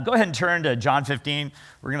Go ahead and turn to John 15.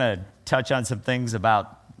 We're going to touch on some things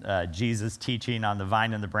about Jesus teaching on the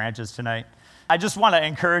vine and the branches tonight. I just want to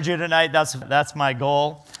encourage you tonight. That's my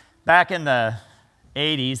goal. Back in the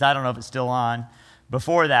 80s, I don't know if it's still on.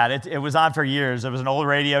 Before that, it was on for years. It was an old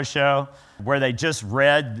radio show where they just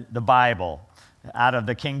read the Bible out of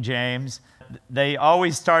the King James. They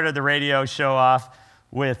always started the radio show off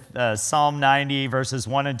with Psalm 90, verses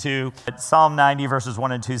 1 and 2. Psalm 90, verses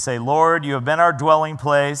 1 and 2 say, "Lord, you have been our dwelling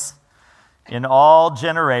place in all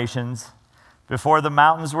generations. Before the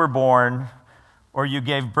mountains were born, or you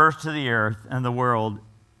gave birth to the earth and the world,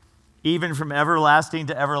 even from everlasting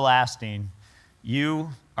to everlasting,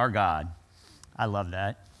 you are God." I love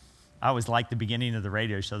that. I always liked the beginning of the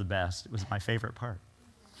radio show the best. It was my favorite part.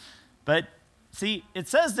 But see, it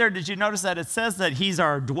says there, did you notice that? It says that he's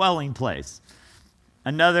our dwelling place.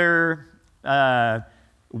 Another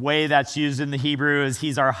way that's used in the Hebrew is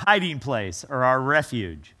he's our hiding place or our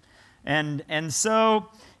refuge. And so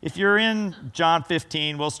if you're in John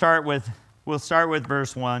 15, we'll start with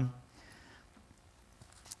verse 1.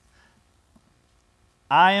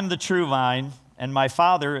 "I am the true vine, and my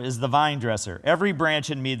Father is the vine dresser. Every branch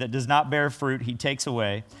in me that does not bear fruit, he takes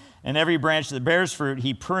away, and every branch that bears fruit,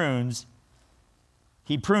 he prunes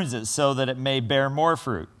it so that it may bear more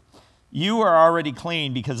fruit. You are already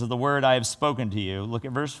clean because of the word I have spoken to you." Look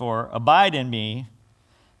at verse 4. "Abide in me,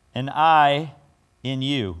 and I in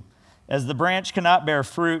you. As the branch cannot bear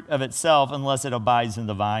fruit of itself unless it abides in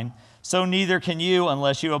the vine, so neither can you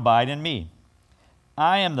unless you abide in me.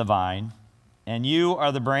 I am the vine, and you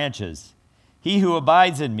are the branches. He who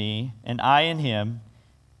abides in me, and I in him,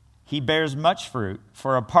 he bears much fruit,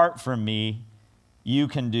 for apart from me, you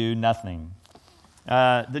can do nothing."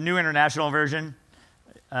 The New International Version,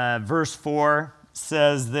 verse 4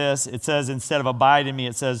 says this. It says, instead of abide in me,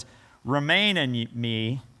 it says, "Remain in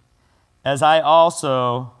me, as I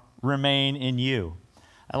also remain in you."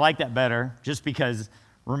 I like that better, just because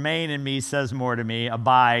remain in me says more to me.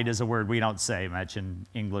 Abide is a word we don't say much in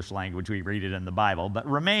English language. We read it in the Bible. But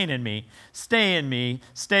remain in me, stay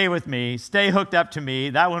with me, stay hooked up to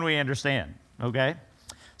me. That one we understand, okay?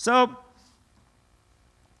 So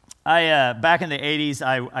back in the 80s,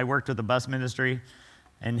 I worked with the bus ministry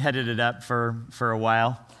and headed it up for a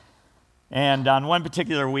while. And on one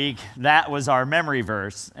particular week, that was our memory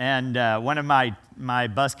verse. And one of my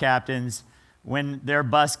bus captains, when their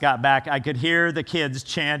bus got back, I could hear the kids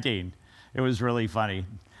chanting. It was really funny.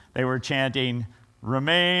 They were chanting,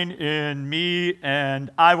 "Remain in me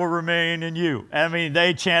and I will remain in you." I mean,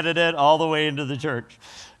 they chanted it all the way into the church.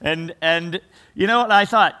 And you know what? I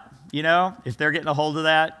thought, if they're getting a hold of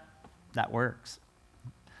that, that works.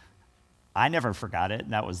 I never forgot it,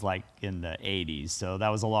 and that was like in the 80s, so that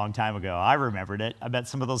was a long time ago. I remembered it. I bet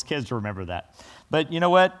some of those kids remember that. But you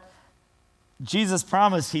know what? Jesus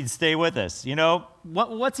promised he'd stay with us.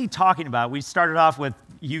 What's he talking about? We started off with,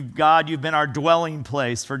 God, you've been our dwelling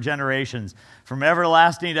place for generations. From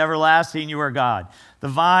everlasting to everlasting, you are God. The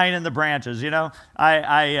vine and the branches.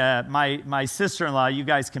 My sister-in-law, you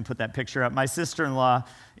guys can put that picture up. My sister-in-law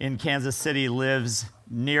in Kansas City lives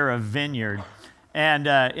near a vineyard. And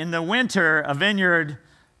in the winter, a vineyard,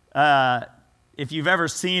 if you've ever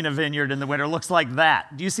seen a vineyard in the winter, looks like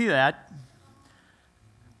that. Do you see that?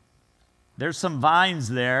 There's some vines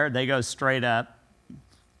there. They go straight up.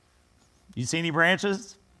 You see any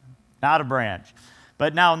branches? Not a branch.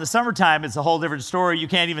 But now in the summertime, it's a whole different story. You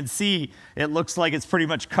can't even see. It looks like it's pretty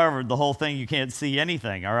much covered, the whole thing. You can't see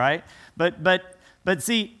anything, all right? But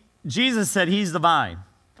see, Jesus said he's the vine.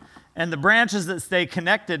 And the branches that stay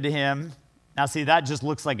connected to him, now see, that just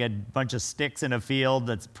looks like a bunch of sticks in a field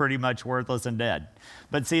that's pretty much worthless and dead.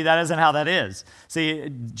 But see, that isn't how that is. See,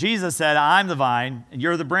 Jesus said, "I'm the vine, and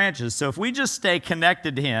you're the branches." So if we just stay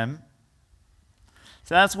connected to him,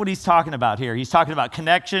 so that's what he's talking about here. He's talking about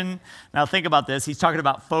connection. Now think about this. He's talking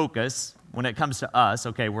about focus when it comes to us.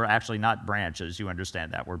 Okay, we're actually not branches. You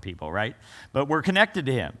understand that. We're people, right? But we're connected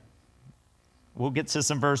to him. We'll get to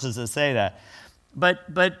some verses that say that. But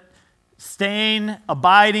staying,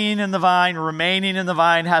 abiding in the vine, remaining in the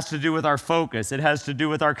vine has to do with our focus. It has to do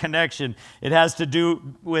with our connection. It has to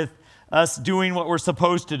do with us doing what we're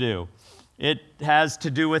supposed to do. It has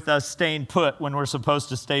to do with us staying put when we're supposed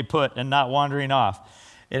to stay put and not wandering off.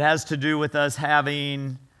 It has to do with us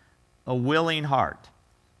having a willing heart.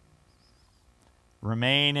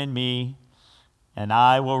 Remain in me, and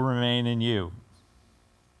I will remain in you.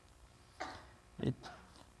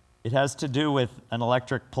 It has to do with an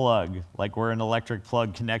electric plug, like we're an electric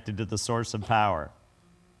plug connected to the source of power.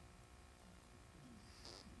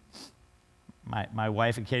 My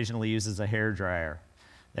wife occasionally uses a hair dryer.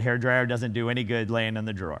 The hair dryer doesn't do any good laying in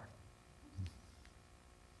the drawer.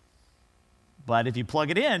 But if you plug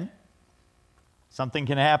it in, something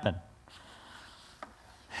can happen.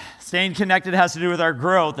 Staying connected has to do with our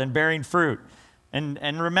growth and bearing fruit.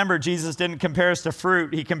 And remember, Jesus didn't compare us to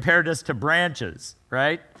fruit. He compared us to branches,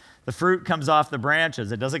 right? The fruit comes off the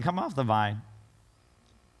branches. It doesn't come off the vine.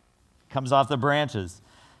 It comes off the branches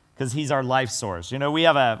because he's our life source. You know, we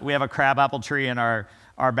have a crabapple tree in our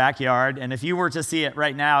backyard, and if you were to see it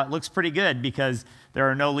right now, it looks pretty good because there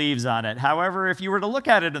are no leaves on it. However, if you were to look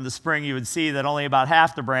at it in the spring, you would see that only about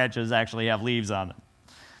half the branches actually have leaves on them.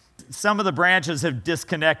 Some of the branches have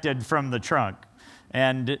disconnected from the trunk,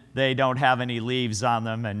 and they don't have any leaves on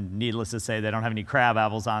them, and needless to say, they don't have any crab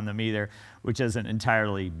apples on them either, which isn't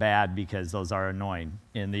entirely bad because those are annoying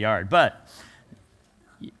in the yard. But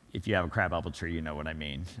if you have a crab apple tree, you know what I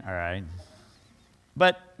mean, all right?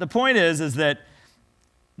 But the point is that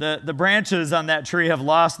the branches on that tree have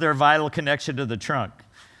lost their vital connection to the trunk.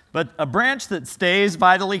 But a branch that stays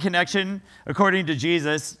vitally connected, according to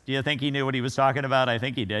Jesus, do you think he knew what he was talking about? I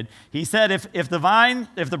think he did. He said if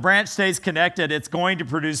the branch stays connected, it's going to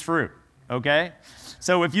produce fruit, okay?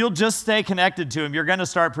 So if you'll just stay connected to him, you're going to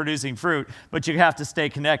start producing fruit, but you have to stay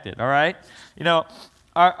connected, all right? You know,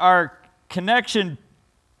 our connection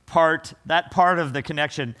part, that part of the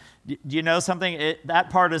connection, do you know something? That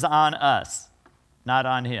part is on us, not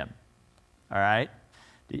on him, all right?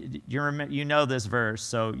 You know this verse,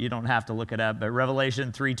 so you don't have to look it up, but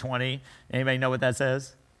Revelation 3:20, anybody know what that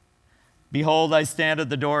says? Behold, I stand at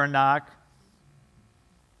the door and knock.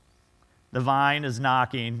 The vine is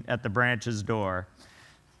knocking at the branch's door.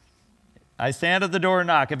 I stand at the door and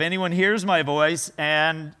knock. If anyone hears my voice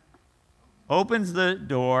and opens the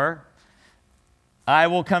door, I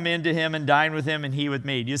will come into him and dine with him and he with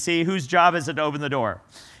me. Do you see whose job is it to open the door?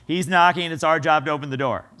 He's knocking, it's our job to open the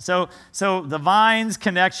door. So the vine's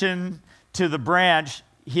connection to the branch,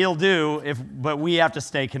 he'll do, but we have to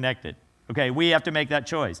stay connected. Okay, we have to make that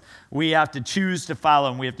choice. We have to choose to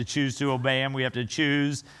follow him. We have to choose to obey him. We have to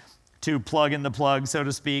choose to plug in the plug, so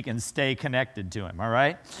to speak, and stay connected to him, all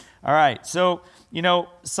right? All right, so, you know,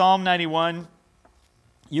 Psalm 91,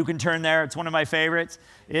 you can turn there. It's one of my favorites.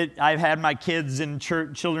 I've had my kids in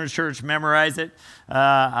children's church memorize it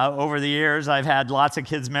over the years. I've had lots of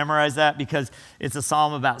kids memorize that because it's a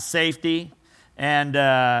psalm about safety, and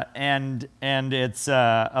it's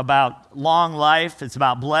about long life. It's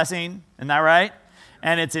about blessing. Isn't that right?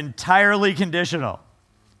 And it's entirely conditional.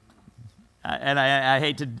 And I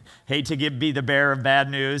hate to be the bearer of bad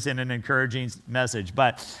news in an encouraging message,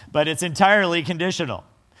 but it's entirely conditional.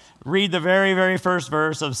 Read the very, very first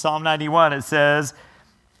verse of Psalm 91. It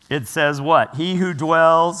says what? He who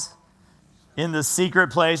dwells in the secret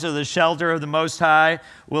place or the shelter of the Most High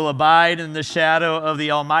will abide in the shadow of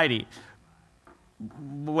the Almighty.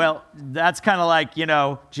 Well, that's kind of like, you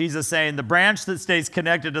know, Jesus saying the branch that stays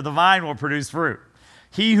connected to the vine will produce fruit.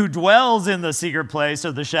 He who dwells in the secret place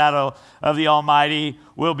or the shadow of the Almighty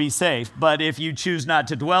will be safe. But if you choose not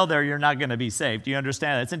to dwell there, you're not going to be safe. Do you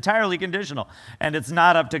understand that? It's entirely conditional, and it's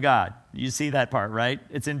not up to God. You see that part, right?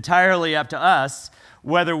 It's entirely up to us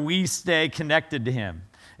whether we stay connected to him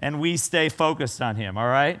and we stay focused on him, all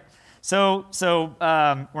right? So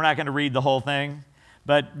we're not going to read the whole thing,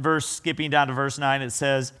 but skipping down to verse 9, it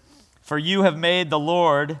says, "For you have made the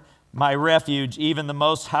Lord my refuge, even the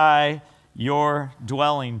Most High, your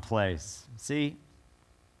dwelling place." See?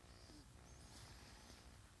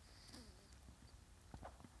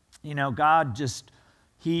 You know, God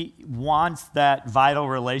he wants that vital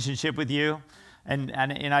relationship with you. And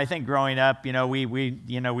I think growing up, you know, we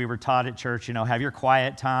were taught at church, you know, have your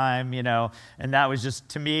quiet time, you know, and that was just,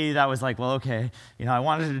 to me, that was like, well, okay, you know, I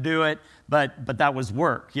wanted to do it, but that was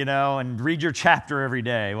work, you know, and read your chapter every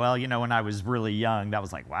day. Well, you know, when I was really young, that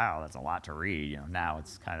was like, wow, that's a lot to read. You know, now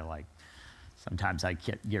it's kind of like, sometimes I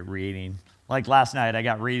get reading. Like last night, I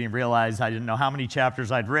got reading, realized I didn't know how many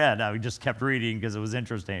chapters I'd read. I just kept reading because it was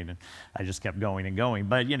interesting, and I just kept going and going.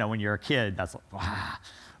 But, you know, when you're a kid, that's like, wow,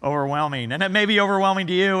 overwhelming. And it may be overwhelming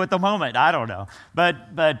to you at the moment. I don't know. But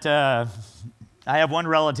I have one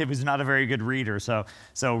relative who's not a very good reader, so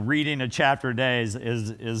reading a chapter a day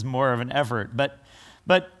is more of an effort.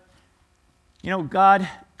 But you know, God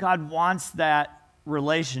wants that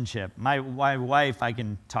relationship. My wife, I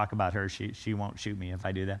can talk about her. She won't shoot me if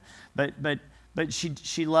I do that. But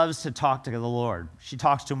she loves to talk to the Lord. She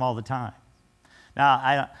talks to him all the time.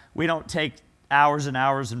 Now, we don't take hours and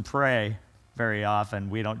hours and pray very often.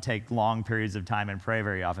 We don't take long periods of time and pray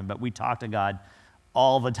very often, but we talk to God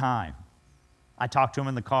all the time. I talk to him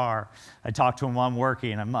in the car. I talk to him while I'm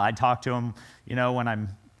working. I talk to him, you know, when I'm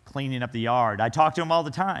cleaning up the yard. I talk to him all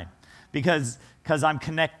the time because I'm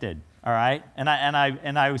connected. All right, and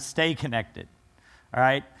I stay connected. All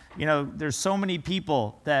right, there's so many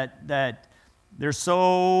people that they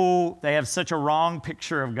have such a wrong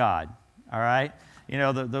picture of God, all right?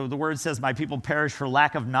 The word says, my people perish for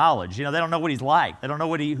lack of knowledge. They don't know what he's like. They don't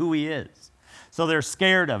know who he is. So they're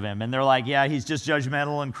scared of him, and they're like, yeah, he's just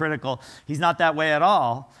judgmental and critical. He's not that way at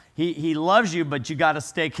all. He loves you, but you got to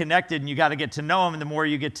stay connected, and you got to get to know him, and the more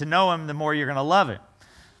you get to know him, the more you're going to love him.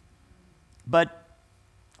 But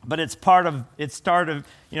it's part of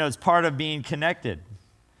being connected.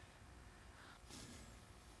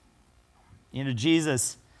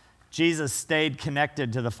 Jesus stayed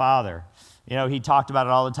connected to the Father. He talked about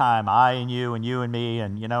it all the time. I and you and me,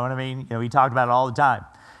 and you know what I mean? He talked about it all the time.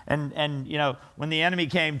 And when the enemy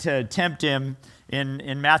came to tempt him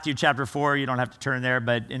in Matthew chapter 4, you don't have to turn there,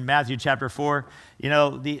 but in Matthew chapter 4,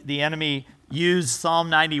 the enemy used Psalm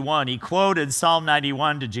 91. He quoted Psalm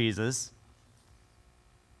 91 to Jesus.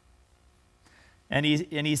 And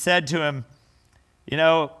he said to him,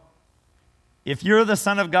 if you're the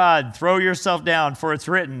Son of God, throw yourself down, for it's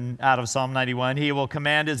written out of Psalm 91, he will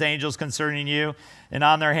command his angels concerning you, and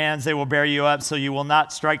on their hands they will bear you up, so you will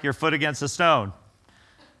not strike your foot against a stone.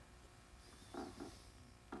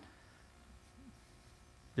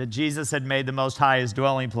 That Jesus had made the Most High his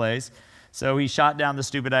dwelling place, so he shot down the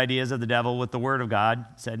stupid ideas of the devil with the Word of God.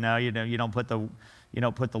 Said, no, you don't put the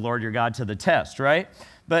Lord your God to the test, right?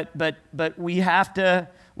 But we have to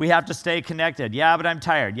stay connected. Yeah, but I'm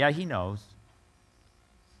tired. Yeah, he knows.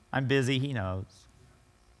 I'm busy. He knows.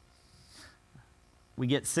 We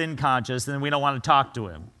get sin conscious, and we don't want to talk to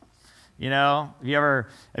him. Have you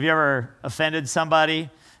ever offended somebody,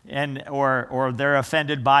 or they're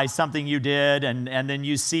offended by something you did, and then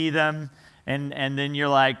you see them, and then you're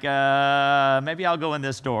like, maybe I'll go in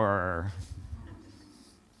this door.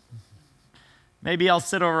 Maybe I'll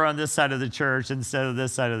sit over on this side of the church instead of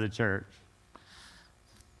this side of the church.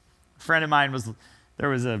 A friend of mine there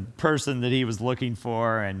was a person that he was looking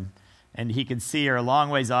for, and he could see her a long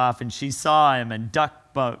ways off, and she saw him and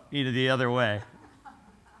ducked the other way.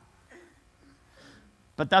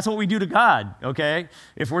 But that's what we do to God, okay?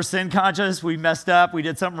 If we're sin conscious, we messed up, we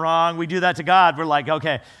did something wrong, we do that to God. We're like,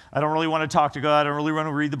 okay, I don't really want to talk to God. I don't really want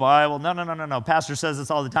to read the Bible. No. Pastor says this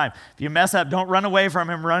all the time. If you mess up, don't run away from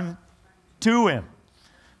him. Run to him.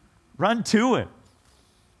 Run to him.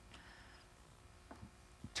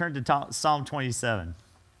 Turn to Psalm 27.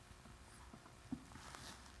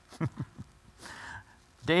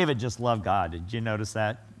 David just loved God. Did you notice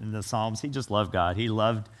that in the Psalms? He just loved God. He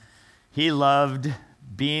loved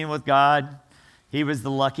being with God. He was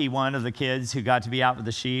the lucky one of the kids who got to be out with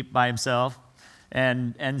the sheep by himself.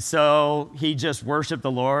 And so he just worshiped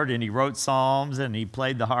the Lord, and he wrote psalms, and he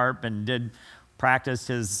played the harp and practiced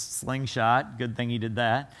his slingshot. Good thing he did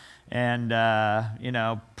that. And,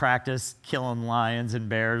 practiced killing lions and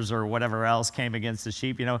bears or whatever else came against the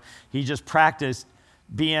sheep. He just practiced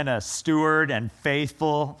being a steward and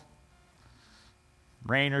faithful.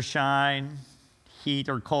 Rain or shine, heat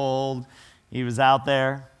or cold, he was out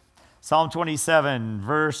there. Psalm 27,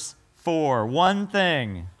 verse 4, one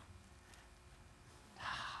thing.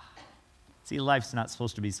 See, life's not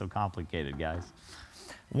supposed to be so complicated, guys.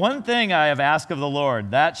 One thing I have asked of the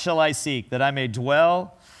Lord, that shall I seek, that I may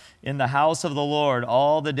dwell in the house of the Lord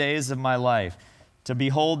all the days of my life, to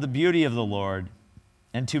behold the beauty of the Lord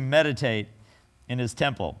and to meditate in his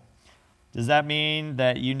temple. Does that mean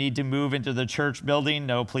that you need to move into the church building?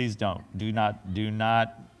 No, please don't. Do not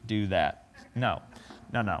do that. No.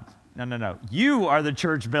 You are the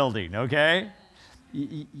church building, okay?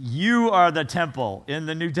 You are the temple in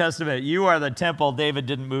the New Testament. You are the temple. David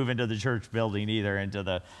didn't move into the church building either, into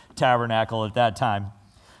the tabernacle at that time.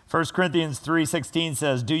 1 Corinthians 3:16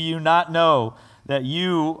 says, do you not know that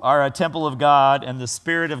you are a temple of God and the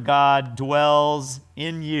Spirit of God dwells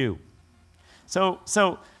in you? So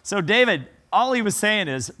David, all he was saying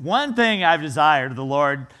is, one thing I've desired of the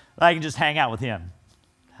Lord, I can just hang out with him.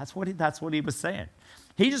 That's what he was saying.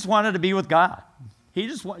 He just wanted to be with God. He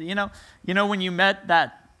just, when you met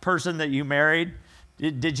that person that you married,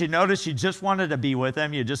 did you notice you just wanted to be with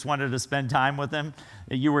him? You just wanted to spend time with him?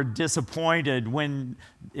 You were disappointed when,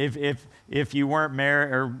 if you weren't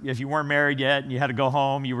married, or if you weren't married yet and you had to go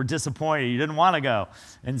home, you were disappointed. You didn't want to go.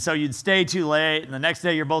 And so you'd stay too late, and the next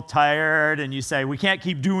day you're both tired, and you say, we can't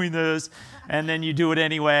keep doing this. And then you do it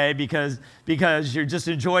anyway because you just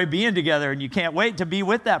enjoy being together, and you can't wait to be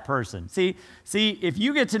with that person. See, if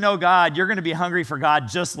you get to know God, you're going to be hungry for God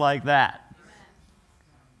just like that.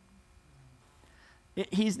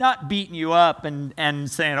 He's not beating you up and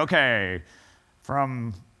saying, okay,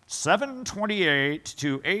 from 7:28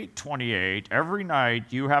 to 8:28 every night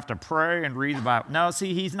you have to pray and read the Bible. No,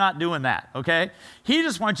 see, he's not doing that, okay? He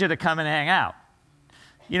just wants you to come and hang out.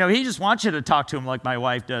 he just wants you to talk to him like my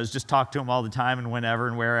wife does. Just talk to him all the time and whenever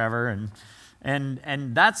and wherever.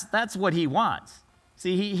 And that's what he wants.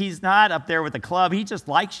 See, he's not up there with the club. He just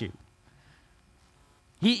likes you.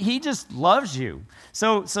 He just loves you.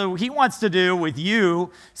 So he wants to do with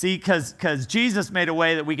you, see, because Jesus made a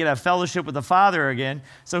way that we could have fellowship with the Father again.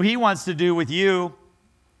 So he wants to do with you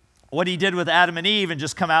what he did with Adam and Eve and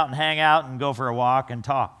just come out and hang out and go for a walk and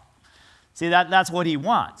talk. See, that's what he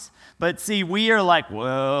wants. But see, we are like,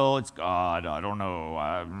 well, it's God. I don't know.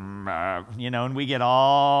 And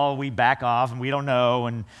we back off and we don't know.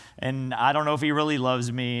 And I don't know if he really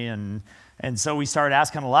loves me. And so we start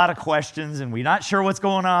asking a lot of questions, and we're not sure what's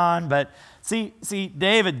going on. But see,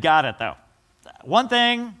 David got it, though. One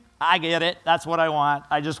thing, I get it. That's what I want.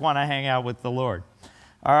 I just want to hang out with the Lord.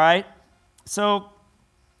 All right? So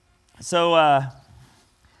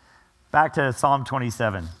back to Psalm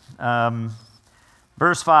 27.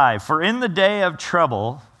 Verse 5, for in the day of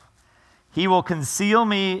trouble, he will conceal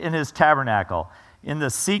me in his tabernacle. In the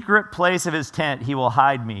secret place of his tent, he will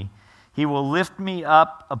hide me. He will lift me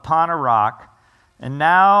up upon a rock, and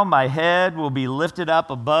now my head will be lifted up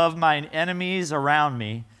above mine enemies around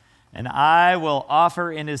me, and I will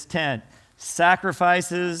offer in his tent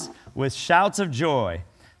sacrifices with shouts of joy.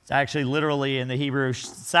 It's actually literally in the Hebrew,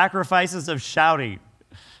 sacrifices of shouting.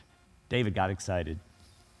 David got excited.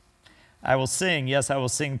 I will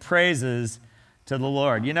sing praises to the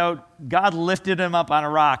Lord. God lifted him up on a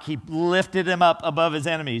rock. He lifted him up above his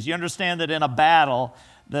enemies. You understand that in a battle,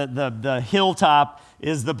 the hilltop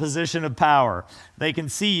is the position of power. They can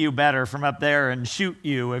see you better from up there and shoot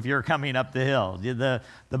you if you're coming up the hill.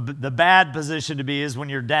 The bad position to be is when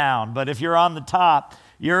you're down. But if you're on the top,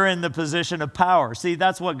 you're in the position of power. See,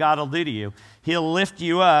 that's what God will do to you. He'll lift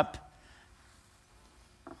you up.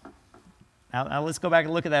 Now let's go back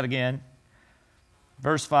and look at that again.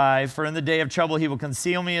 Verse 5, for in the day of trouble he will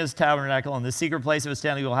conceal me in his tabernacle, in the secret place of his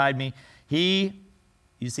tent he will hide me. You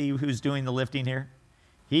see who's doing the lifting here?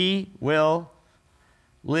 He will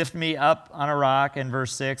lift me up on a rock, in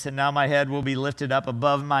verse 6, and now my head will be lifted up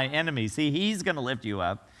above my enemies. See, he's going to lift you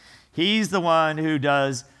up. He's the one who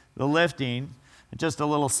does the lifting. Just a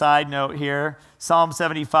little side note here. Psalm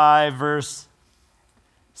 75, verse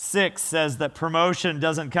 6 says that promotion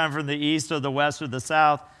doesn't come from the east or the west or the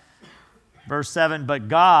south. Verse 7, but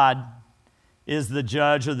God is the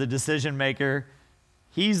judge or the decision maker.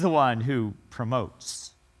 He's the one who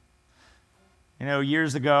promotes.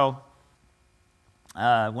 Years ago,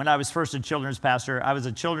 when I was first a children's pastor, I was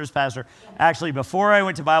a children's pastor actually before I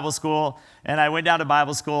went to Bible school, and I went down to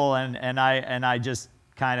Bible school, and I just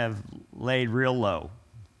kind of laid real low.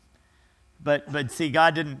 But see,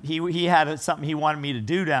 God didn't, he had something he wanted me to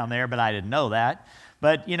do down there, but I didn't know that.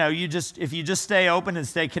 But, if you just stay open and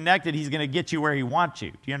stay connected, he's going to get you where he wants you.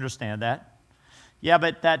 Do you understand that? Yeah,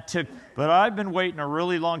 but I've been waiting a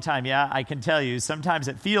really long time. Yeah, I can tell you, sometimes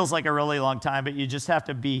it feels like a really long time, but you just have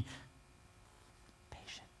to be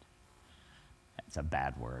patient. That's a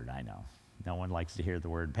bad word, I know. No one likes to hear the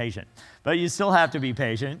word patient. But you still have to be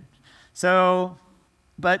patient. So,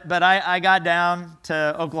 but I got down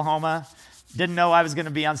to Oklahoma. Didn't know I was going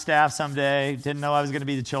to be on staff someday. Didn't know I was going to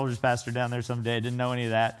be the children's pastor down there someday. Didn't know any of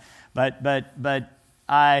that. But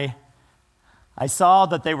I saw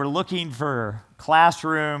that they were looking for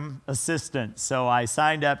classroom assistants. So I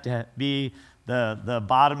signed up to be the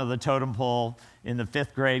bottom of the totem pole in the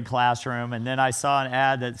 5th grade classroom. And then I saw an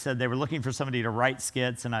ad that said they were looking for somebody to write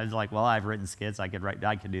skits. And I was like, well, I've written skits. I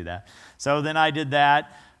could do that. So then I did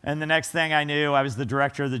that. And the next thing I knew, I was the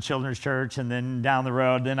director of the children's church, and then down the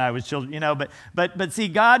road, then I was children, But see,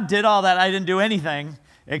 God did all that. I didn't do anything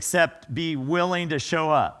except be willing to show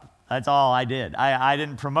up. That's all I did. I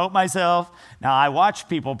didn't promote myself. Now, I watch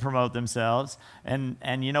people promote themselves,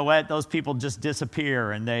 and you know what? Those people just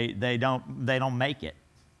disappear, and they don't make it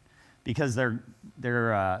because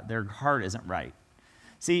their heart isn't right.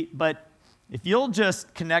 See, but if you'll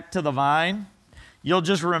just connect to the vine, you'll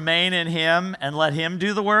just remain in him and let him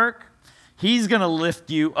do the work, he's going to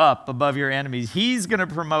lift you up above your enemies. He's going to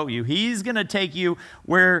promote you. He's going to take you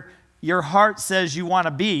where your heart says you want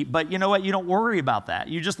to be. But you know what? You don't worry about that.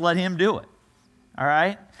 You just let him do it. All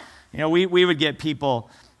right? We would get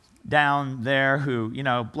people down there who,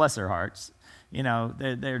 bless their hearts,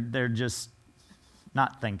 they're just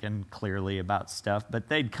not thinking clearly about stuff, but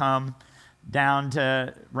they'd come down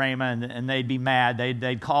to Raymond, and they'd be mad.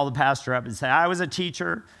 They'd call the pastor up and say, I was a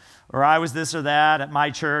teacher, or I was this or that at my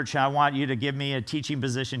church, and I want you to give me a teaching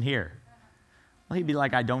position here. Well, he'd be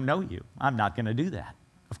like, I don't know you. I'm not going to do that.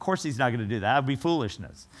 Of course he's not going to do that. That would be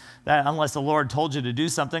foolishness. That unless the Lord told you to do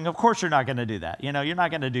something, of course you're not going to do that. You're not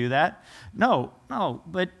going to do that. No.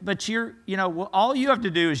 But all you have to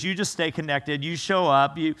do is you just stay connected. You show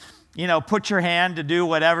up. You put your hand to do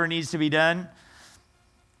whatever needs to be done.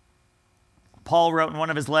 Paul wrote in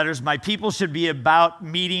one of his letters, my people should be about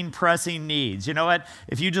meeting pressing needs. You know what?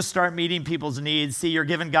 If you just start meeting people's needs, see, you're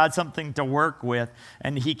giving God something to work with,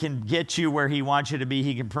 and he can get you where he wants you to be.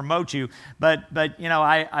 He can promote you. But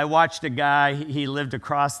I watched a guy, he lived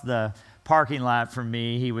across the parking lot from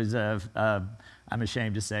me. He was I'm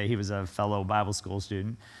ashamed to say, he was a fellow Bible school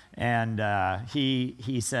student. And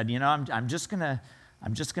he said, I'm just gonna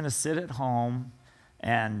sit at home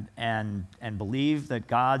and believe that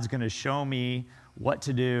God's going to show me what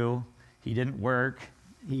to do. He didn't work.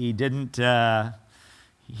 He let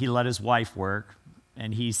his wife work,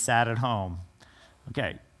 and he sat at home.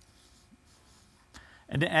 Okay.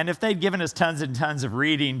 And if they'd given us tons and tons of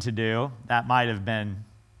reading to do, that might have been,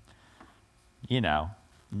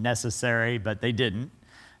 necessary, but they didn't.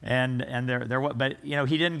 But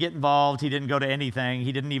he didn't get involved. He didn't go to anything.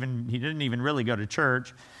 He didn't even really go to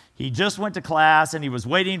church. He just went to class, and he was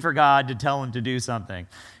waiting for God to tell him to do something.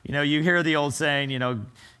 You hear the old saying,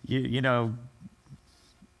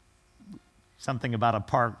 something about a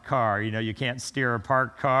parked car. You can't steer a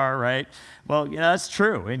parked car, right? Well, that's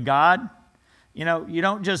true. In God, you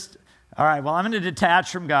don't just, all right, well, I'm going to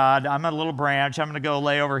detach from God. I'm a little branch. I'm going to go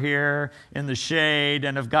lay over here in the shade.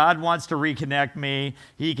 And if God wants to reconnect me,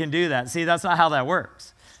 he can do that. See, that's not how that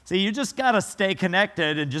works. See, you just got to stay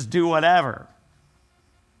connected and just do whatever.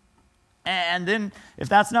 And then if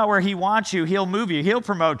that's not where he wants you, he'll move you. He'll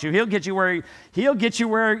promote you. He'll get you where he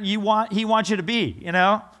wants you to be,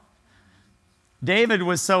 David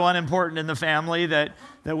was so unimportant in the family that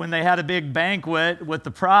when they had a big banquet with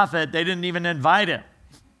the prophet, they didn't even invite him.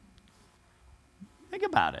 Think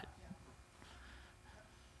about it.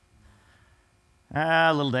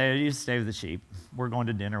 Little David, you stay with the sheep. We're going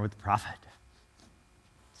to dinner with the prophet.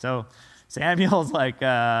 So Samuel's like,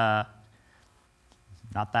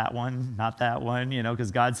 not that one,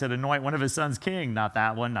 because God said anoint one of his sons king. Not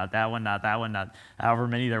that one, not however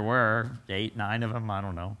many there were, 8, 9 of them, I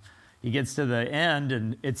don't know. He gets to the end,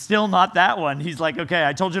 and it's still not that one. He's like, okay,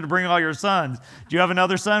 I told you to bring all your sons. Do you have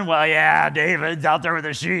another son? Well, yeah, David's out there with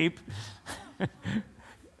the sheep.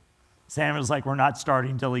 Samuel's like, we're not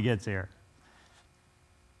starting till he gets here.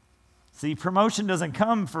 See, promotion doesn't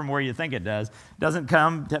come from where you think it does. It doesn't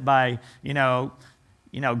come by,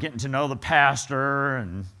 getting to know the pastor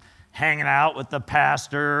and hanging out with the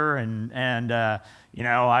pastor and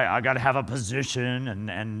I got to have a position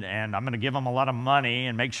and I'm going to give them a lot of money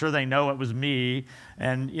and make sure they know it was me.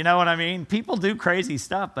 And you know what I mean? People do crazy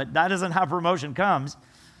stuff, but that isn't how promotion comes,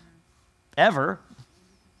 ever.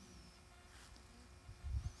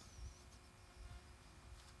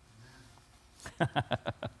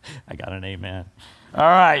 I got an amen. All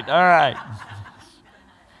right.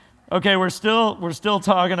 Okay, we're still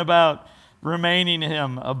talking about remaining in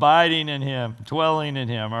him, abiding in him, dwelling in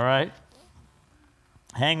him, all right?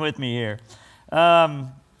 Hang with me here.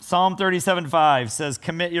 Psalm 37:5 says,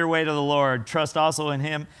 commit your way to the Lord, trust also in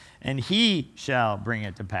him, and he shall bring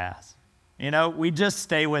it to pass. We just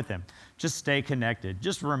stay with him. Just stay connected.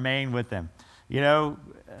 Just remain with him.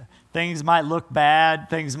 Things might look bad.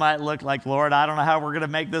 Things might look like, Lord, I don't know how we're going to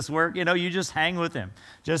make this work. You just hang with him.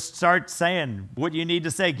 Just start saying what you need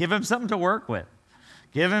to say. Give him something to work with.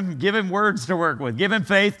 Give him words to work with. Give him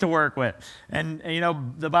faith to work with. And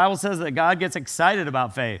the Bible says that God gets excited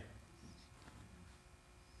about faith.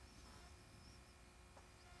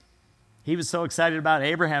 He was so excited about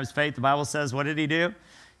Abraham's faith, the Bible says, what did he do?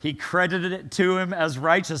 He credited it to him as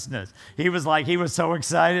righteousness. He was so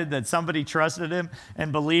excited that somebody trusted him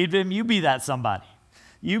and believed him. You be that somebody.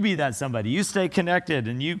 You be that somebody. You stay connected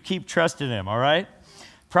and you keep trusting him, all right?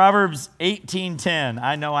 Proverbs 18:10.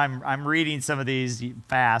 I know I'm reading some of these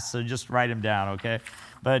fast, so just write them down, okay?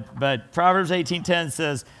 But Proverbs 18:10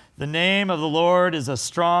 says, the name of the Lord is a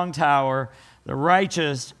strong tower. The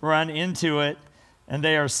righteous run into it, and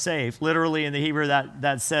they are safe. Literally in the Hebrew,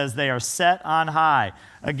 that says they are set on high.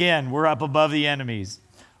 Again, we're up above the enemies.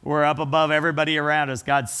 We're up above everybody around us.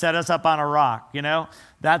 God set us up on a rock,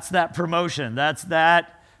 That's that promotion. That's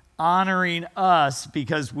that honoring us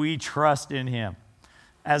because we trust in him.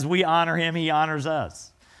 As we honor him, he honors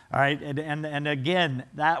us. All right? And again,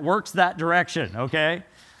 that works that direction, okay?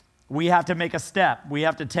 We have to make a step. We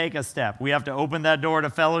have to take a step. We have to open that door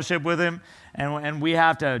to fellowship with him, and we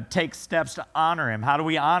have to take steps to honor him. How do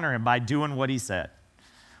we honor him? By doing what he said.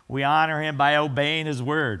 We honor him by obeying his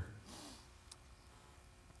word.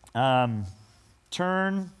 Turn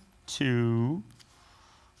to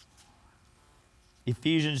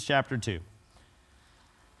Ephesians chapter 2.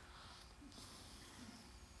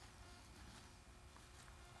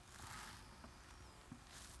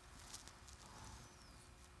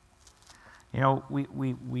 You know,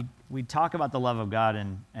 we talk about the love of God,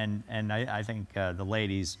 and I think the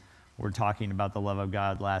ladies were talking about the love of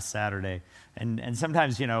God last Saturday. And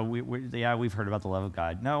sometimes, you know, we've heard about the love of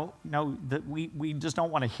God. No, we just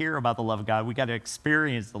don't want to hear about the love of God. We got to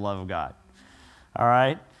experience the love of God. All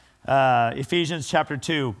right? Ephesians chapter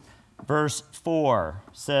 2, verse 4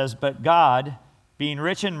 says, "But God, being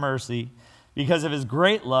rich in mercy, because of his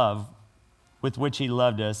great love with which he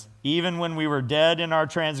loved us, even when we were dead in our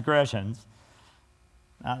transgressions."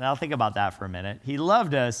 Now think about that for a minute. He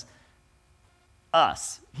loved us.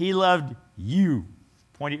 He loved you.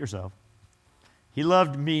 Point at yourself. He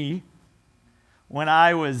loved me when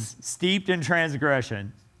I was steeped in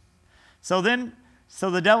transgression. So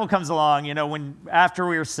the devil comes along, you know, after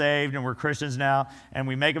we are saved and we're Christians now, and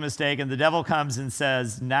we make a mistake, and the devil comes and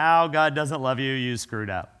says, "Now God doesn't love you, you screwed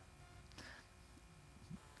up."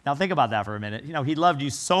 Now think about that for a minute. You know, he loved you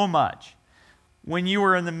so much when you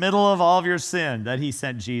were in the middle of all of your sin that he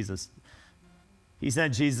sent Jesus. He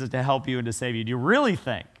sent Jesus to help you and to save you. Do you really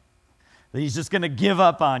think that he's just going to give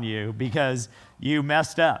up on you because you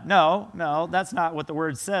messed up? No, that's not what the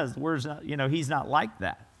word says. The word's not, you know, he's not like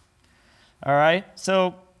that. All right?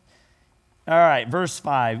 So, all right, verse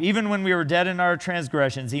 5. "Even when we were dead in our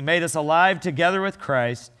transgressions, he made us alive together with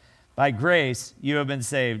Christ. By grace you have been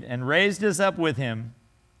saved, and raised us up with him,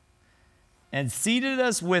 and seated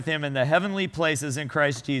us with him in the heavenly places in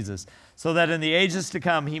Christ Jesus, so that in the ages to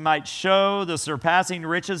come he might show the surpassing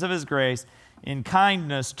riches of his grace in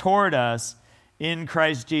kindness toward us in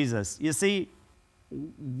Christ Jesus." You see,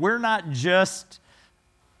 we're not just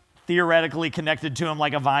theoretically connected to him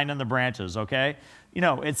like a vine and the branches, okay? You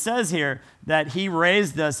know, it says here that he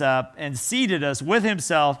raised us up and seated us with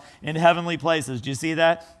himself in heavenly places. Do you see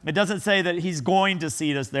that? It doesn't say that he's going to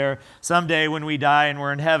seat us there someday when we die and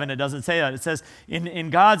we're in heaven. It doesn't say that. It says in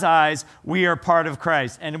God's eyes, we are part of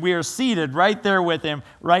Christ, and we are seated right there with him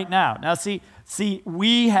right now. Now, see,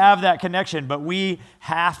 we have that connection, but we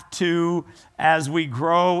have to, as we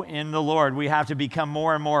grow in the Lord, we have to become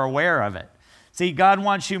more and more aware of it. See, God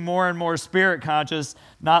wants you more and more spirit conscious,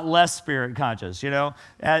 not less spirit conscious. You know,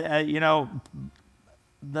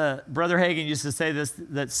 the Brother Hagin used to say this,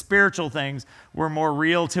 that spiritual things were more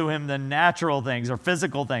real to him than natural things or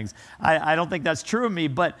physical things. I don't think that's true of me,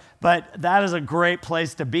 but that is a great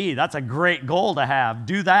place to be. That's a great goal to have.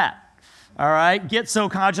 Do that. All right? Get so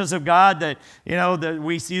conscious of God that, you know, that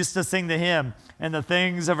we used to sing the hymn, "And the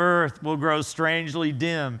things of earth will grow strangely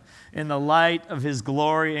dim in the light of his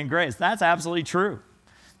glory and grace." That's absolutely true.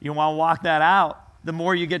 You want to walk that out. The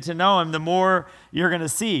more you get to know him, the more you're going to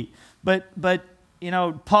see. But you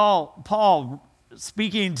know, Paul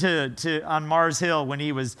speaking to on Mars Hill when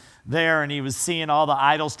he was there and he was seeing all the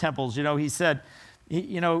idols temples, you know, he said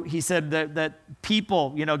that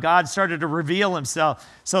people, you know, God started to reveal himself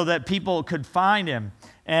so that people could find him.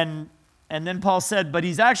 And then Paul said, but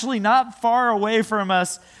he's actually not far away from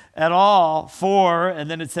us at all,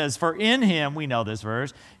 and then it says, "For in him," we know this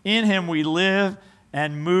verse, "in him we live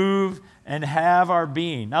and move and have our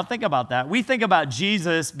being." Now think about that. We think about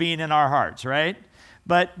Jesus being in our hearts, right?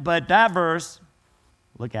 But that verse,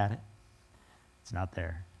 look at it. It's not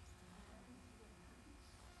there.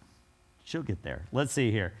 She'll get there. Let's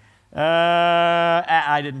see here.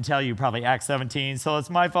 I didn't tell you probably Acts 17, so it's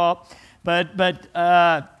my fault. But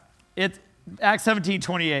it's Acts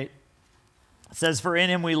 17:28. It says, "For in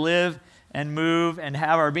him we live and move and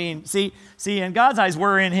have our being." See, in God's eyes,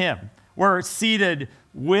 we're in him. We're seated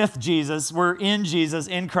with Jesus. We're in Jesus,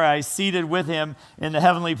 in Christ, seated with him in the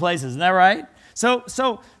heavenly places. Isn't that right? So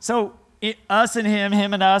us and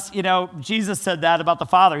him and us, you know, Jesus said that about the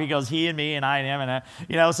Father. He goes, he and me and I and him and I,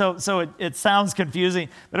 you know, so it sounds confusing,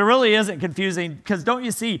 but it really isn't confusing, because don't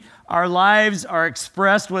you see, our lives are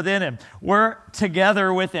expressed within him. We're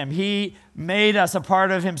together with him. He made us a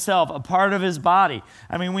part of himself, a part of his body.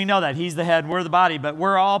 I mean, we know that he's the head, we're the body, but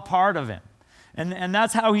we're all part of him. And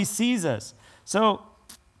that's how he sees us. So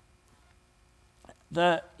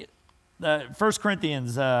the 1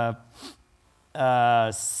 Corinthians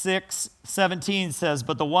 6:17 says,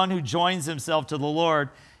 "But the one who joins himself to the Lord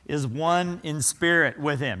is one in spirit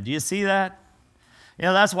with him." Do you see that? You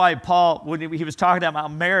know, that's why Paul, when he was talking about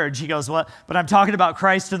marriage, he goes, "Well, but I'm talking about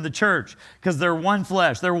Christ and the church, because they're one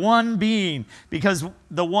flesh, they're one being, because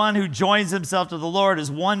the one who joins himself to the Lord is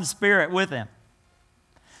one spirit with him."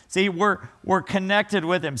 See, we're connected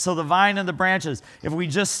with him. So the vine and the branches, if we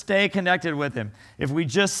just stay connected with him, if we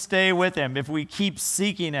just stay with him, if we keep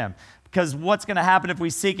seeking him, because what's going to happen if we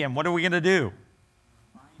seek him? What are we going to do?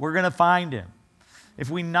 we're going to find him. If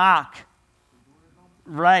we knock,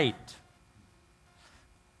 right.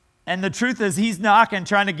 And the truth is, he's knocking,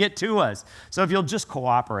 trying to get to us. So if you'll just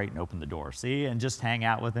cooperate and open the door, see, and just hang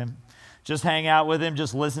out with him. Just hang out with him,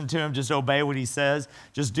 just listen to him, just obey what he says,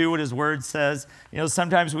 just do what his word says.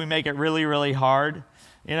 Sometimes we make it really, really hard.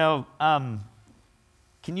 Can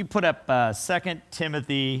you put up 2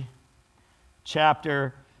 Timothy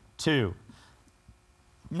chapter 2?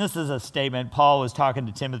 And this is a statement. Paul was talking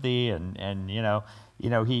to Timothy, and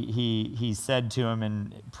he said to him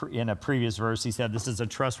in a previous verse, he said this is a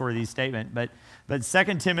trustworthy statement. But 2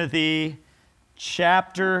 Timothy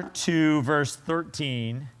chapter 2, verse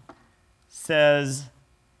 13 says,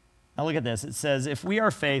 now look at this. It says, if we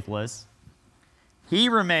are faithless, he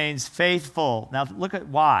remains faithful. Now look at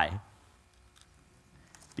why.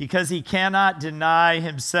 Because he cannot deny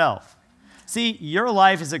himself. See, your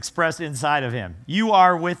life is expressed inside of him. You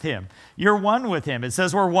are with him. You're one with him. It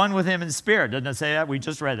says we're one with him in spirit. Doesn't it say that? We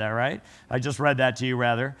just read that, right? I just read that to you,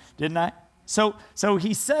 rather, didn't I? So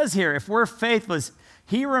he says here, if we're faithless,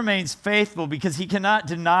 he remains faithful because he cannot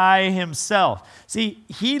deny himself. See,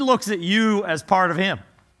 he looks at you as part of him.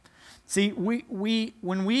 See,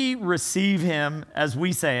 when we receive him, as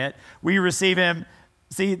we say it, we receive him.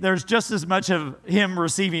 See, there's just as much of him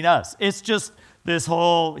receiving us. It's just this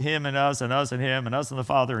whole him and us and him and us and the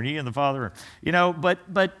Father and he and the Father.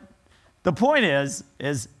 But the point is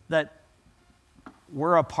that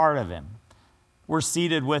we're a part of him. We're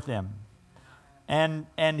seated with him.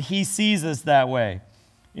 And he sees us that way.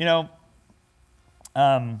 Let's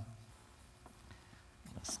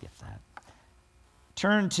skip that.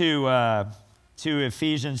 Turn to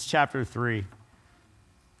Ephesians chapter 3.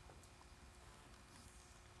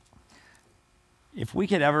 If we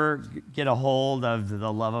could ever get a hold of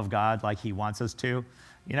the love of God like he wants us to,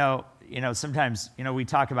 sometimes, we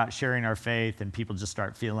talk about sharing our faith and people just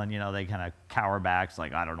start feeling, they kind of cower back. It's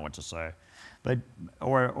like, I don't know what to say. But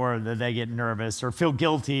or they get nervous or feel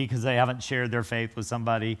guilty because they haven't shared their faith with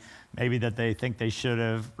somebody maybe that they think they should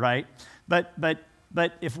have, right? But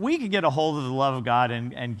if we could get a hold of the love of God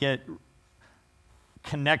and get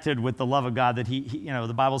connected with the love of God that he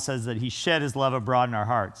the Bible says that he shed his love abroad in our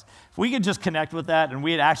hearts. If we could just connect with that and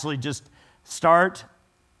we'd actually just start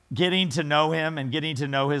getting to know him and getting to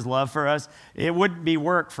know his love for us, it wouldn't be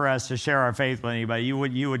work for us to share our faith with anybody. You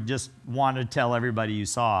would just want to tell everybody you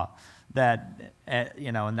saw that,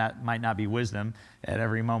 and that might not be wisdom at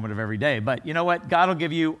every moment of every day. But you know what? God will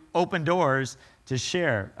give you open doors to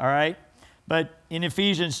share, all right? But in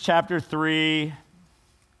Ephesians chapter 3,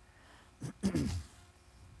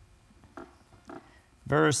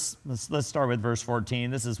 let's start with verse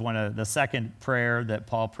 14. This is one of the second prayer that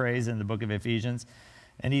Paul prays in the book of Ephesians.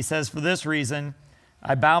 And he says, for this reason,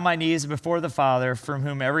 I bow my knees before the Father, from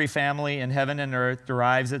whom every family in heaven and earth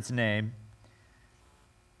derives its name.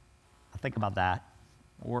 Think about that.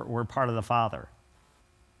 We're part of the Father.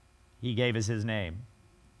 He gave us his name.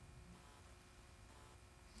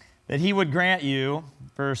 That he would grant you,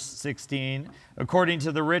 verse 16, according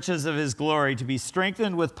to the riches of his glory, to be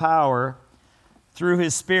strengthened with power through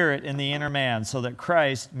his Spirit in the inner man, so that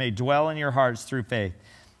Christ may dwell in your hearts through faith,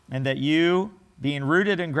 and that you, being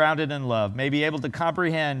rooted and grounded in love, may be able to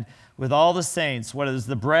comprehend with all the saints what is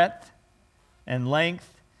the breadth and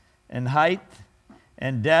length and height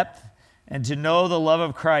and depth, and to know the love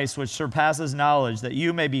of Christ, which surpasses knowledge, that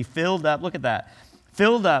you may be filled up, look at that,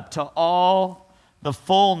 filled up to all the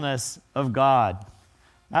fullness of God.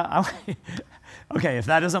 Okay, if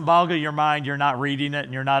that doesn't boggle your mind, you're not reading it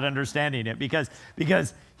and you're not understanding it, because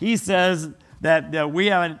he says that we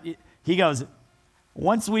haven't, he goes,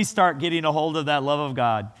 once we start getting a hold of that love of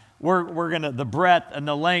God, we're gonna, the breadth and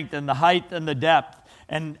the length and the height and the depth,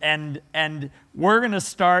 and we're gonna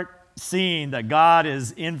start seeing that God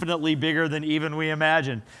is infinitely bigger than even we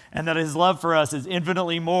imagine, and that his love for us is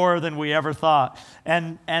infinitely more than we ever thought,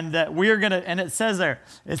 and that we're gonna, and it says there,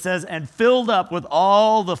 and filled up with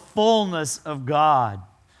all the fullness of God.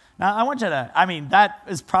 Now, I want you to, that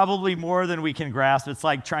is probably more than we can grasp. It's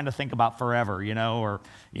like trying to think about forever, or,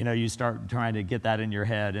 you start trying to get that in your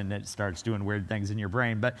head and it starts doing weird things in your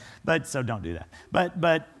brain. But so don't do that.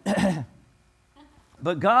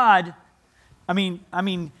 But God,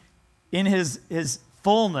 in his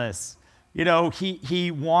fullness,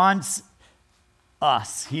 he wants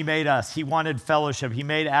us. He made us. He wanted fellowship. He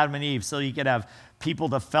made Adam and Eve so he could have people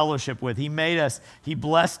to fellowship with. He made us, he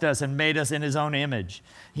blessed us and made us in his own image.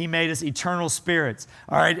 He made us eternal spirits.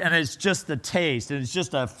 All right, and it's just a taste, and it's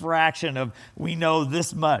just a fraction of, we know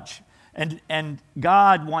this much. And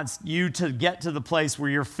God wants you to get to the place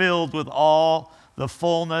where you're filled with all the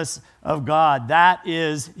fullness of God. That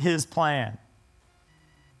is his plan.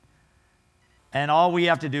 And all we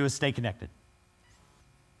have to do is stay connected.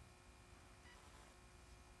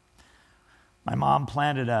 My mom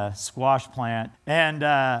planted a squash plant, and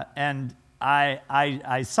I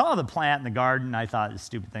saw the plant in the garden. I thought, this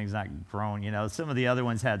stupid thing's not growing. Some of the other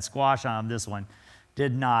ones had squash on them. This one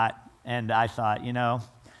did not. And I thought,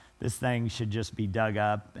 this thing should just be dug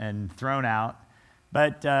up and thrown out.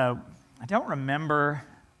 But I don't remember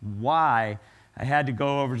why I had to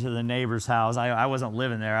go over to the neighbor's house. I wasn't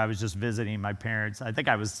living there. I was just visiting my parents. I think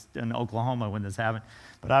I was in Oklahoma when this happened.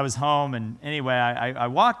 But I was home, and anyway, I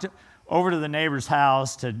walked over to the neighbor's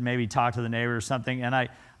house to maybe talk to the neighbor or something, and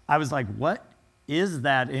I was like, what is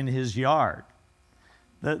that in his yard?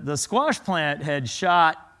 The squash plant had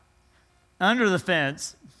shot under the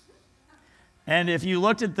fence, and if you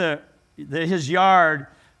looked at his yard,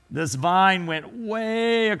 this vine went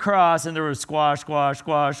way across, and there was squash, squash,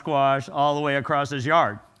 squash, squash all the way across his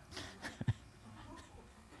yard.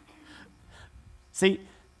 See,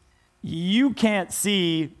 you can't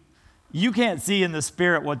see in the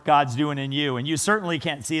Spirit what God's doing in you, and you certainly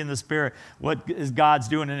can't see in the Spirit what God's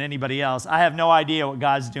doing in anybody else. I have no idea what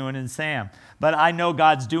God's doing in Sam, but I know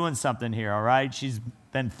God's doing something here, all right? She's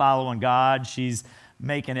been following God. She's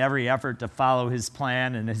making every effort to follow his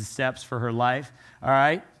plan and his steps for her life, all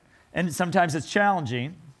right? And sometimes it's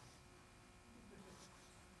challenging.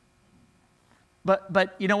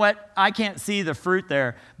 But you know what? I can't see the fruit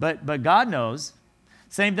there, but God knows.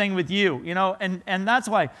 Same thing with you, and that's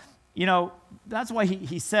why,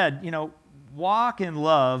 he said, walk in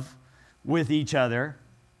love with each other,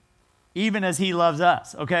 even as he loves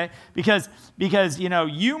us, okay? Because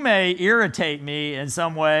you may irritate me in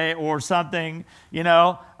some way or something,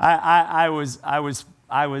 I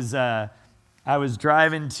was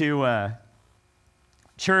driving to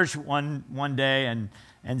church one day,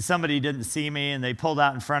 and somebody didn't see me, and they pulled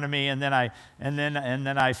out in front of me, and then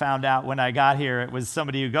I found out when I got here it was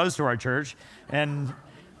somebody who goes to our church, and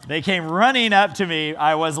they came running up to me.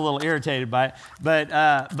 I was a little irritated by it, but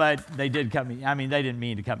they did cut me. I mean, they didn't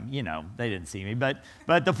mean to cut me. They didn't see me. But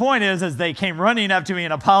the point is they came running up to me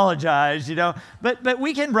and apologized. But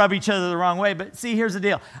we can rub each other the wrong way. But see, here's the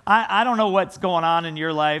deal. I don't know what's going on in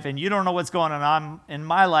your life, and you don't know what's going on in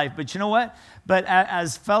my life. But you know what? But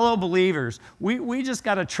as fellow believers, we just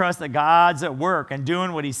got to trust that God's at work and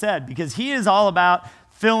doing what He said, because He is all about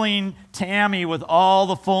filling Tammy with all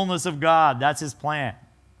the fullness of God. That's His plan.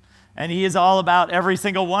 And He is all about every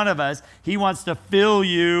single one of us. He wants to fill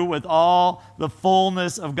you with all the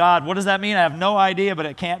fullness of God. What does that mean? I have no idea, but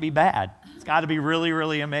it can't be bad. It's got to be really,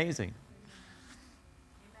 really amazing.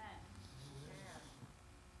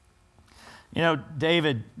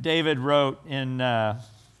 David wrote in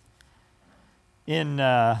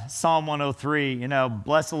Psalm 103,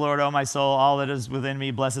 bless the Lord, O my soul, all that is within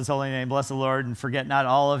me, bless His holy name, bless the Lord, and forget not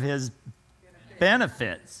all of His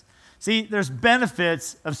benefits. See, there's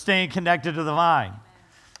benefits of staying connected to the vine.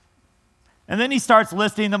 And then he starts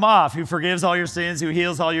listing them off: who forgives all your sins, who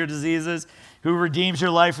heals all your diseases, who redeems your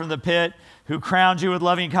life from the pit, who crowns you with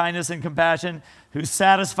loving kindness and compassion, who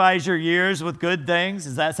satisfies your years with good things.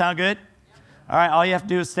 Does that sound good? All right, all you have to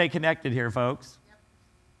do is stay connected here, folks.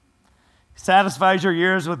 Satisfies your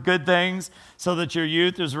years with good things so that your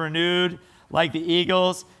youth is renewed like the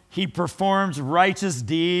eagles. He performs righteous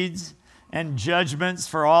deeds and judgments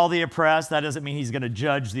for all the oppressed. That doesn't mean He's going to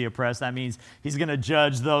judge the oppressed. That means He's going to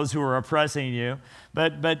judge those who are oppressing you.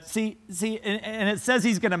 But see, and it says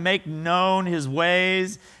He's going to make known His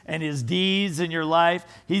ways and His deeds in your life.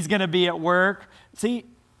 He's going to be at work. See,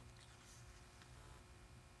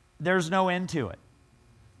 there's no end to it.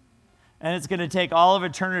 And it's going to take all of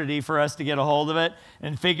eternity for us to get a hold of it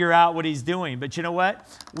and figure out what He's doing. But you know what?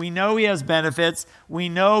 We know He has benefits. We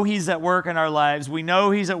know He's at work in our lives. We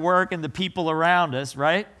know He's at work in the people around us,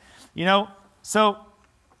 right? So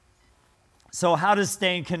how does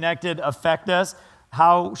staying connected affect us?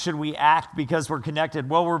 How should we act because we're connected?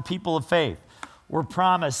 Well, we're people of faith. We're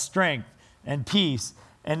promised strength and peace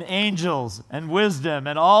and angels and wisdom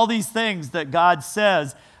and all these things that God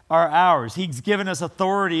says are ours. He's given us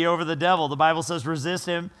authority over the devil. The Bible says resist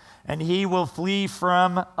him and he will flee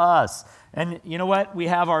from us. And you know what? We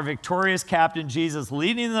have our victorious captain, Jesus,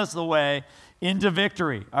 leading us the way into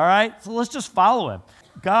victory. All right? So let's just follow him.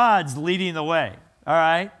 God's leading the way. All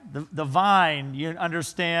right? The vine, you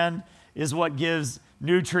understand, is what gives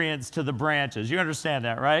nutrients to the branches. You understand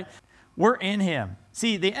that, right? We're in him.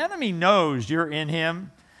 See, the enemy knows you're in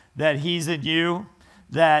him, that he's in you,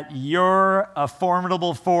 that you're a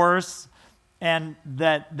formidable force, and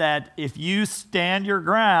that if you stand your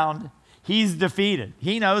ground, he's defeated.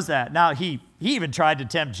 He knows that. Now, he even tried to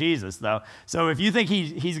tempt Jesus, though. So if you think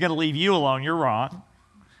he's going to leave you alone, you're wrong.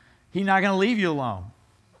 He's not going to leave you alone.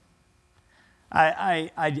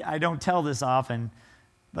 I don't tell this often,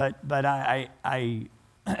 but I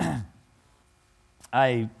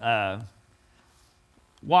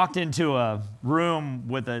walked into a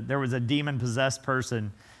room there was a demon-possessed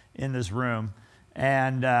person in this room,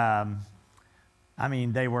 and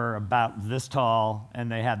they were about this tall, and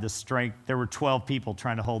they had the strength. There were 12 people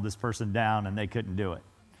trying to hold this person down, and they couldn't do it.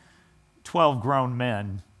 12 grown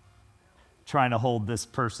men trying to hold this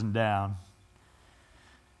person down.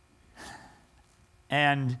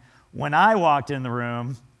 And when I walked in the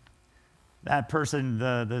room, that person,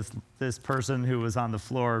 this person who was on the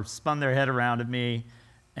floor, spun their head around at me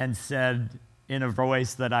and said in a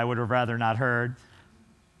voice that I would have rather not heard,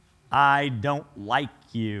 "I don't like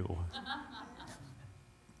you."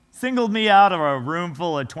 Singled me out of a room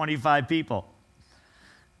full of 25 people.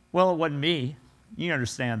 Well, it wasn't me. You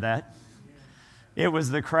understand that. It was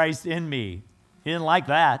the Christ in me. He didn't like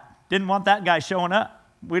that. Didn't want that guy showing up.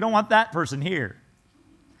 We don't want that person here.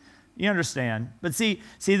 You understand? But see,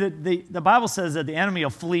 the Bible says that the enemy will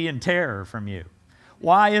flee in terror from you.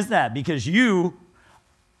 Why is that? Because you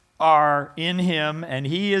are in him and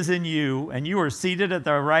he is in you, and you are seated at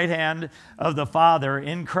the right hand of the Father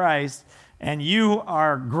in Christ, and you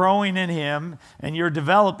are growing in him, and you're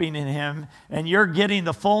developing in him, and you're getting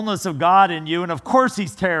the fullness of God in you, and of course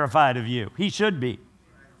he's terrified of you. He should be.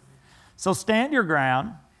 So stand your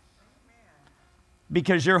ground,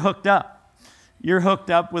 because you're hooked up. You're hooked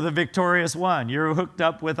up with a victorious one. You're hooked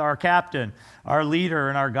up with our captain, our leader,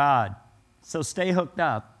 and our God. So stay hooked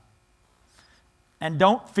up. And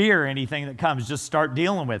don't fear anything that comes. Just start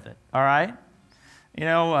dealing with it, all right?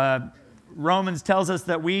 Romans tells us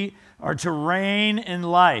that we are to reign in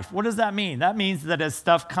life. What does that mean? That means that as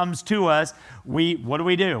stuff comes to us, what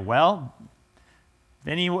do? Well, if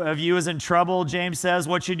any of you is in trouble, James says,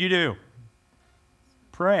 what should you do?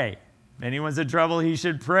 Pray. If anyone's in trouble, he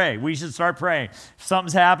should pray. We should start praying. If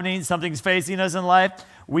something's happening, something's facing us in life,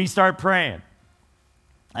 we start praying.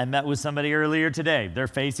 I met with somebody earlier today. They're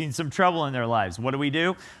facing some trouble in their lives. What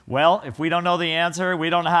do? Well, if we don't know the answer, we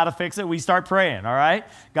don't know how to fix it, we start praying, all right?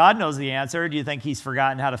 God knows the answer. Do you think he's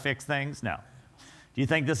forgotten how to fix things? No. Do you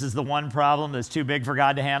think this is the one problem that's too big for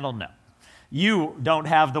God to handle? No. You don't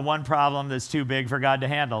have the one problem that's too big for God to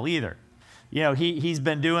handle either. He's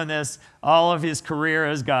been doing this all of his career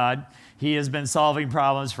as God. He has been solving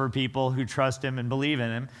problems for people who trust him and believe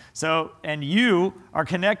in him. And you are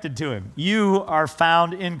connected to him. You are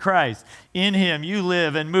found in Christ. In him, you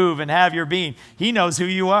live and move and have your being. He knows who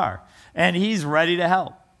you are, and he's ready to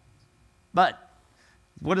help. But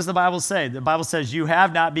what does the Bible say? The Bible says you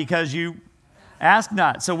have not because you ask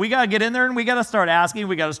not. So we got to get in there and we got to start asking.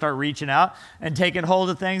 We got to start reaching out and taking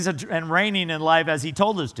hold of things and reigning in life as he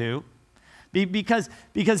told us to. Because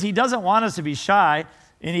he doesn't want us to be shy.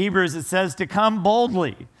 In Hebrews, it says to come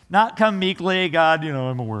boldly, not come meekly. God,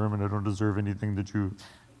 I'm a worm and I don't deserve anything that you...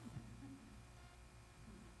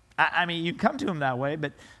 you come to him that way,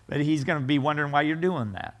 but he's going to be wondering why you're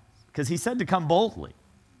doing that. Because he said to come boldly.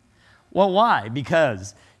 Well, why?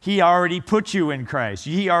 Because he already put you in Christ.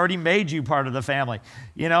 He already made you part of the family.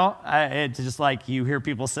 It's just like you hear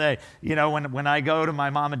people say, when I go to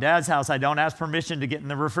my mom and dad's house, I don't ask permission to get in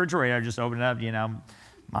the refrigerator. I just open it up,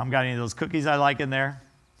 Mom got any of those cookies I like in there?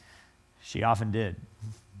 She often did.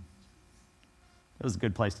 It was a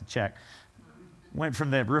good place to check. Went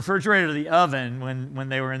from the refrigerator to the oven when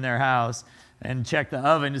they were in their house and checked the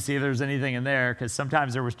oven to see if there was anything in there, because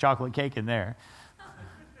sometimes there was chocolate cake in there.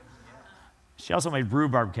 She also made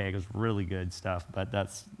rhubarb cake. It was really good stuff, but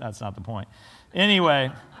that's not the point.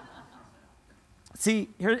 Anyway, see,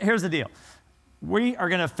 here's the deal. We are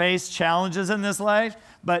going to face challenges in this life,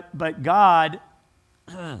 but God,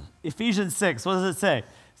 Ephesians 6, what does it say? It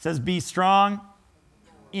says, be strong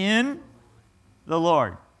in the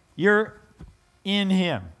Lord. You're in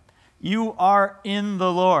him. You are in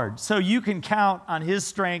the Lord. So you can count on his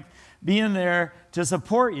strength being there to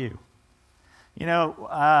support you.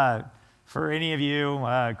 For any of you,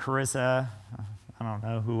 Carissa, I don't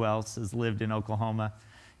know who else has lived in Oklahoma.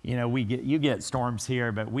 You get storms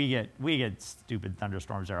here, but we get stupid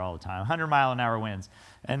thunderstorms there all the time, 100-mile-an-hour winds.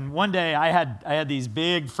 And one day I had these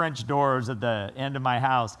big French doors at the end of my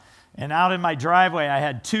house, and out in my driveway I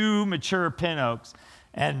had 2 mature pin oaks.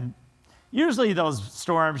 And usually those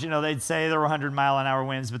storms, they'd say there were 100-mile-an-hour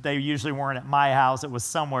winds, but they usually weren't at my house. It was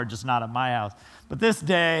somewhere, just not at my house. But this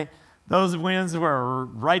day, those winds were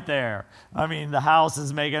right there. The house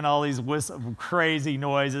is making all these crazy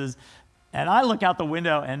noises. And I look out the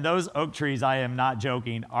window, and those oak trees, I am not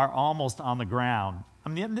joking, are almost on the ground. I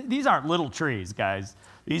mean, these aren't little trees, guys.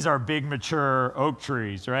 These are big, mature oak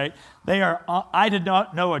trees, right? I did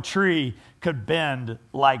not know a tree could bend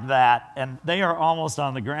like that, and they are almost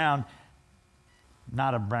on the ground.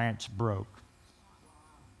 Not a branch broke.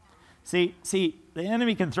 See, the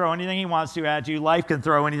enemy can throw anything he wants to at you. Life can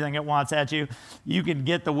throw anything it wants at you. You can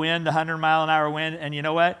get the wind, 100-mile-an-hour wind, and you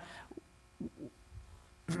know what?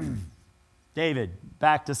 David,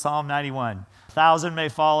 back to Psalm 91. 1,000 may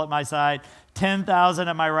fall at my side, 10,000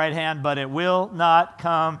 at my right hand, but it will not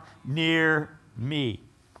come near me.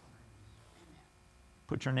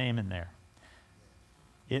 Put your name in there.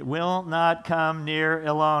 It will not come near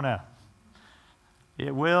Ilona.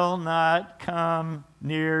 It will not come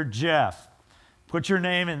near Jeff. Put your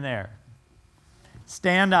name in there.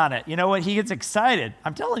 Stand on it. You know what? He gets excited.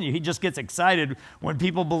 I'm telling you, he just gets excited when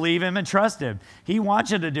people believe him and trust him. He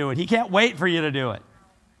wants you to do it. He can't wait for you to do it.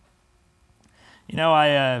 You know,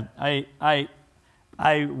 I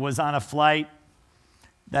was on a flight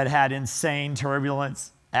that had insane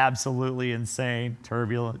turbulence, absolutely insane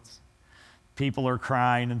turbulence. People are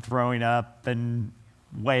crying and throwing up and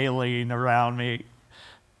wailing around me.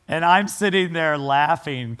 And I'm sitting there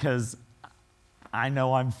laughing because I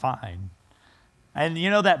know I'm fine. And you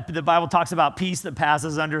know that the Bible talks about peace that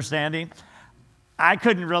passes understanding? I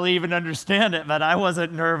couldn't really even understand it, but I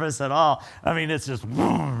wasn't nervous at all. I mean, it's just,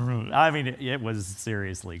 it was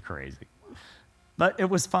seriously crazy. But it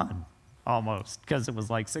was fun, almost, because it was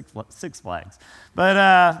like Six Flags.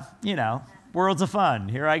 But, worlds of fun.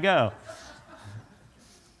 Here I go.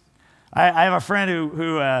 I have a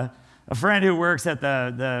friend who works at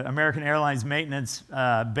the American Airlines maintenance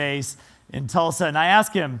base in Tulsa, and I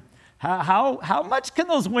asked him, how much can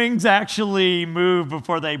those wings actually move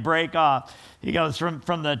before they break off? He goes, from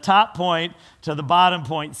the top point to the bottom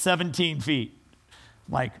point, 17 feet.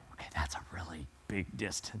 I'm like, okay, that's a really big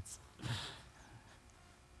distance.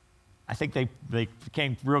 I think they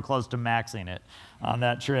came real close to maxing it on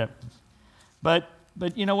that trip. But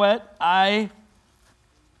you know what? I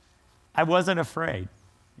wasn't afraid.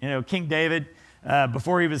 You know, King David,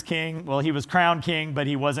 before he was king, well, he was crowned king, but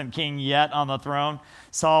he wasn't king yet on the throne.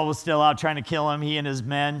 Saul was still out trying to kill him. He and his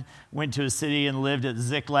men went to a city and lived at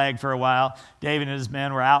Ziklag for a while. David and his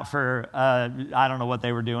men were out for, I don't know what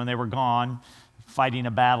they were doing. They were gone, fighting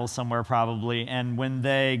a battle somewhere probably. And when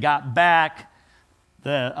they got back,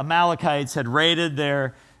 the Amalekites had raided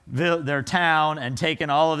their town and taken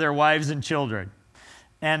all of their wives and children.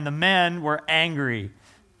 And the men were angry.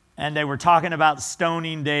 And they were talking about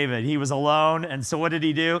stoning David. He was alone, and so what did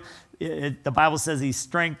he do? The Bible says he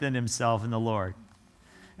strengthened himself in the Lord.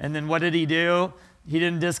 And then what did he do? He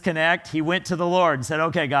didn't disconnect. He went to the Lord and said,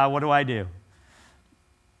 okay, God, what do I do?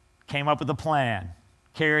 Came up with a plan,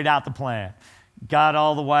 carried out the plan, got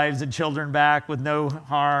all the wives and children back with no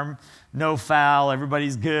harm, no foul.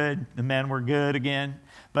 Everybody's good. The men were good again.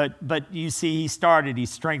 But you see, he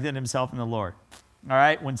strengthened himself in the Lord. All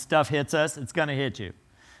right, when stuff hits us, it's going to hit you.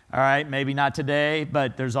 All right, maybe not today,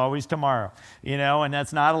 but there's always tomorrow, and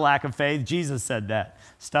that's not a lack of faith. Jesus said that.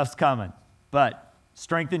 Stuff's coming, but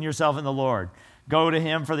strengthen yourself in the Lord. Go to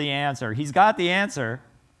him for the answer. He's got the answer.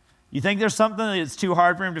 You think there's something that's too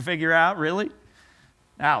hard for him to figure out, really?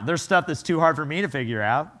 Now, there's stuff that's too hard for me to figure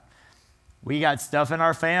out. We got stuff in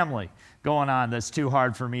our family going on that's too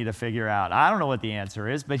hard for me to figure out. I don't know what the answer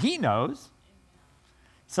is, but he knows.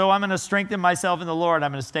 So I'm going to strengthen myself in the Lord.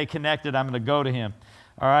 I'm going to stay connected. I'm going to go to him.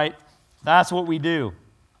 All right, that's what we do.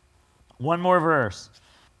 One more verse.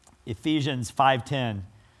 Ephesians 5:10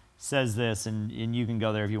 says this, and you can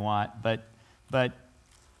go there if you want. But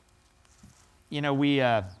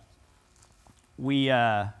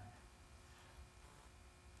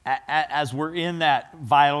as we're in that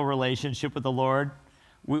vital relationship with the Lord,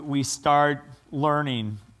 we start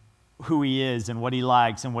learning who he is and what he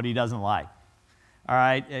likes and what he doesn't like. All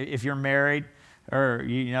right, if you're married, or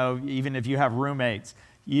even if you have roommates,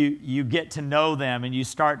 you get to know them and you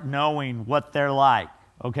start knowing what they're like,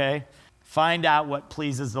 okay? Find out what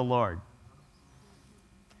pleases the Lord.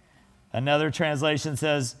 Another translation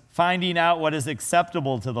says, finding out what is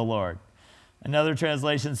acceptable to the Lord. Another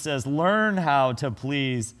translation says, learn how to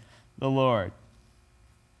please the Lord.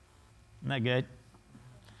 Isn't that good?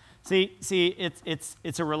 See,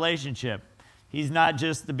 it's a relationship. He's not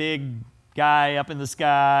just the big guy up in the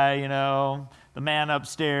sky, the man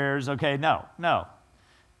upstairs. Okay, no.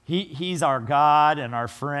 He's our God and our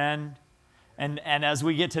friend. And as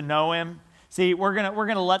we get to know him, see, we're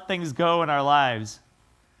gonna let things go in our lives.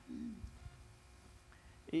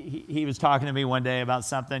 He was talking to me one day about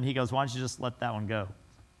something. He goes, why don't you just let that one go?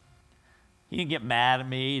 He didn't get mad at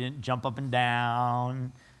me. He didn't jump up and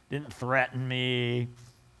down. Didn't threaten me.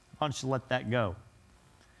 Why don't you let that go?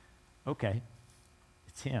 Okay,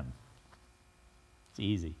 it's him. It's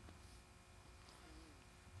easy.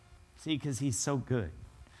 See, because he's so good.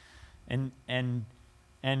 And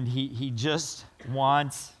he just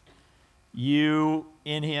wants you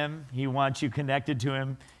in him. He wants you connected to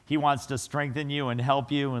him. He wants to strengthen you and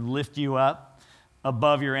help you and lift you up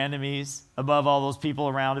above your enemies, above all those people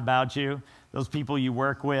around about you, those people you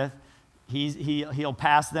work with. He'll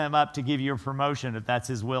pass them up to give you a promotion if that's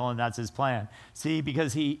his will and that's his plan. See,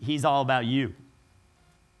 because he's all about you.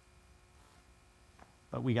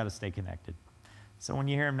 But we got to stay connected. So when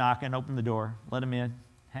you hear him knocking, open the door, let him in,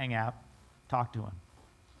 hang out, talk to him,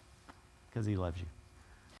 because he loves you.